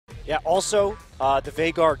Yeah, also, the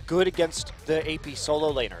Veigar good against the AP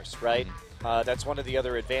solo laners, right? That's one of the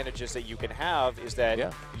other advantages that you can have is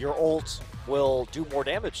that your ult will do more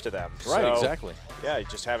damage to them. Right, so, exactly. Yeah,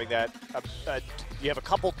 just having that. You have a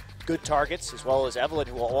couple good targets, as well as Evelyn,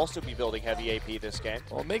 who will also be building heavy AP this game.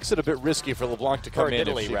 Well, it makes it a bit risky for LeBlanc to come in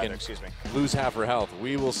Italy, if she rather, can lose half her health.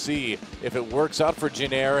 We will see if it works out for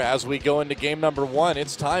Jinair as we go into game number 1.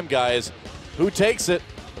 It's time, guys. Who takes it?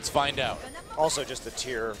 Let's find out. Also, just the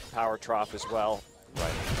tier power trough as well.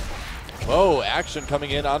 Right. Whoa, action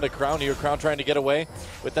coming in onto Crown here. Crown trying to get away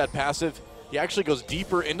with that passive. He actually goes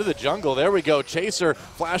deeper into the jungle. There we go. Chaser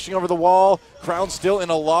flashing over the wall. Crown still in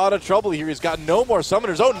a lot of trouble here. He's got no more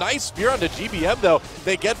summoners. Oh, nice spear onto GBM, though.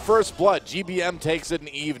 They get first blood. GBM takes it, and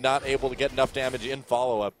Eve not able to get enough damage in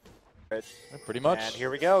follow-up. Pretty much. And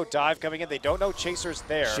here we go. Dive coming in. They don't know Chaser's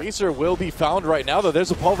there. Chaser will be found right now, though.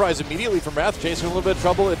 There's a pulverize immediately from Wrath. Chaser in a little bit of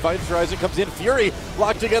trouble. Advice Rising comes in. Fury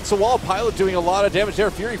locked against the wall. Pilot doing a lot of damage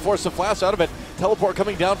there. Fury forced a flash out of it. Teleport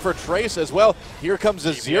coming down for Trace as well. Here comes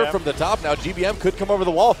Azir from the top. Now GBM could come over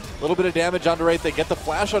the wall. A little bit of damage onto Wraith. They get the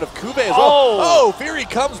flash out of Kube as well. Oh, Fury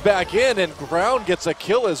comes back in, and Ground gets a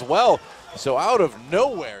kill as well. So out of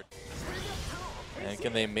nowhere. And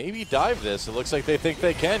can they maybe dive this? It looks like they think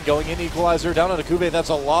they can. Going in, equalizer down onto Kube. That's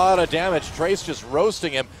a lot of damage. Trace just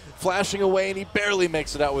roasting him, flashing away, and he barely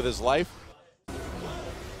makes it out with his life.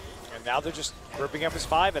 And now they're just grouping up as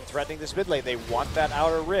 5 and threatening this mid lane. They want that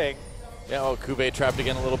outer ring. Yeah, oh, Kube trapped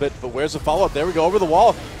again a little bit, but where's the follow-up? There we go, over the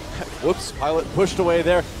wall. Whoops, Pilot pushed away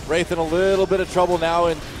there. Wraith in a little bit of trouble now,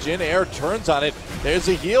 and Jin Air turns on it. There's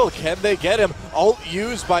a heal. Can they get him? Ult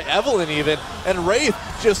used by Evelyn even, and Wraith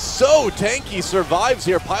just so tanky survives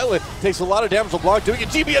here. Pilot takes a lot of damage. LeBlanc doing it.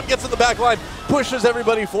 GBM gets in the back line, pushes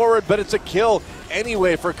everybody forward, but it's a kill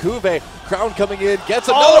anyway for Kube. Crown coming in, gets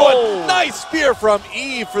another one. Nice spear from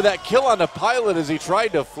Eve for that kill on the Pilot as he tried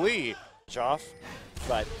to flee. Off,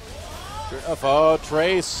 but oh,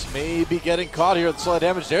 Trace may be getting caught here with slow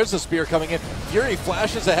damage. There's the spear coming in. Fury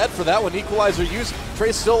flashes ahead for that one. Equalizer use.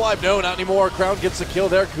 Trace still alive. No, not anymore. Crown gets the kill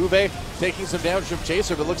there. Kube taking some damage from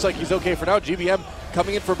Chaser, but looks like he's okay for now. GBM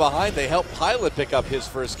coming in from behind. They help Pilot pick up his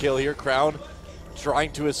first kill here. Crown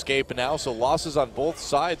trying to escape now, so losses on both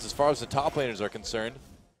sides as far as the top laners are concerned.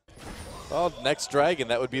 Well, next Dragon,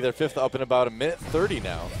 that would be their 5th up in about a minute 30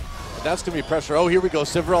 now. That's going to be pressure. Oh, here we go.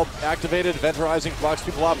 Sivir activated. Event Rising blocks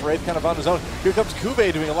people off. Wraith kind of on his own. Here comes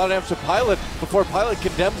Kube doing a lot of damage to Pilot before Pilot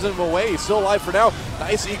condemns him away. He's still alive for now.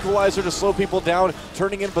 Nice equalizer to slow people down.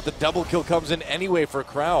 Turning in, but the double kill comes in anyway for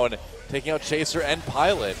Crown. Taking out Chaser and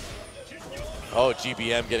Pilot. Oh,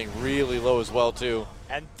 GBM getting really low as well, too.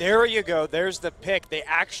 And there you go. There's the pick. They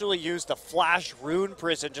actually used the Flash Rune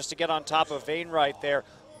Prison just to get on top of Vayne right there.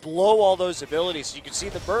 Blow all those abilities so you can see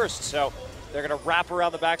the burst. So they're going to wrap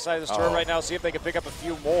around the backside of this turret right now, see if they can pick up a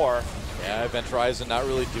few more. Yeah, Event Horizon not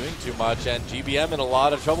really doing too much, and GBM in a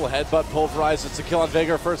lot of trouble. Headbutt pulverized. It's a kill on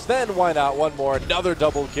Veigar first, then why not one more? Another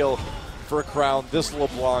double kill for Crown. This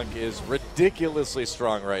LeBlanc is ridiculously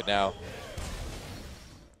strong right now.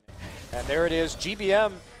 And there it is.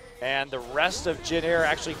 GBM and the rest of Jin Air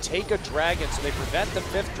actually take a dragon, so they prevent the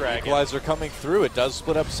 5th dragon. Equalizer coming through. It does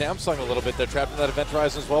split up Samsung a little bit. They're trapped in that Event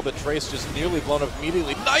Horizon as well, but Trace just nearly blown up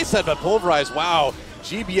immediately. Nice headbutt pulverized. Wow.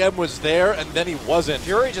 GBM was there, and then he wasn't.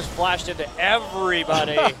 Fury just flashed into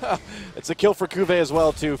everybody. It's a kill for Kube as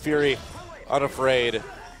well, too. Fury unafraid.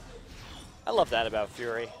 I love that about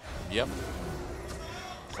Fury. Yep.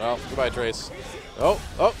 Well, goodbye, Trace.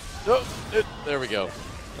 There we go.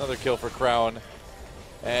 Another kill for Crown.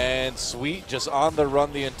 And Sweet just on the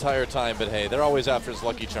run the entire time, but hey, they're always after his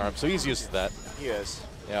Lucky Charm, so he's used to that. He is.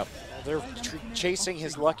 Yeah. They're chasing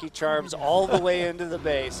his Lucky Charms all the way into the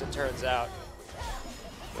base, it turns out.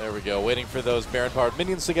 There we go, waiting for those Baron powered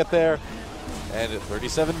minions to get there. And at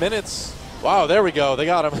 37 minutes. Wow, there we go, they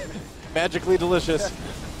got him. Magically delicious.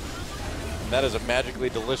 And that is a magically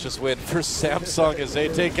delicious win for Samsung as they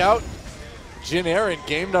take out Jin Air in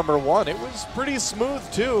game number 1. It was pretty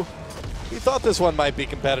smooth, too. We thought this one might be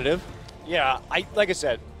competitive. Yeah, like I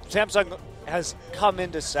said, Samsung has come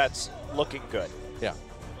into sets looking good. Yeah.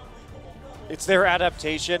 It's their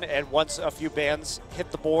adaptation, and once a few bans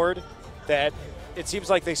hit the board, that it seems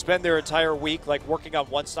like they spend their entire week like working on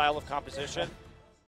one style of composition,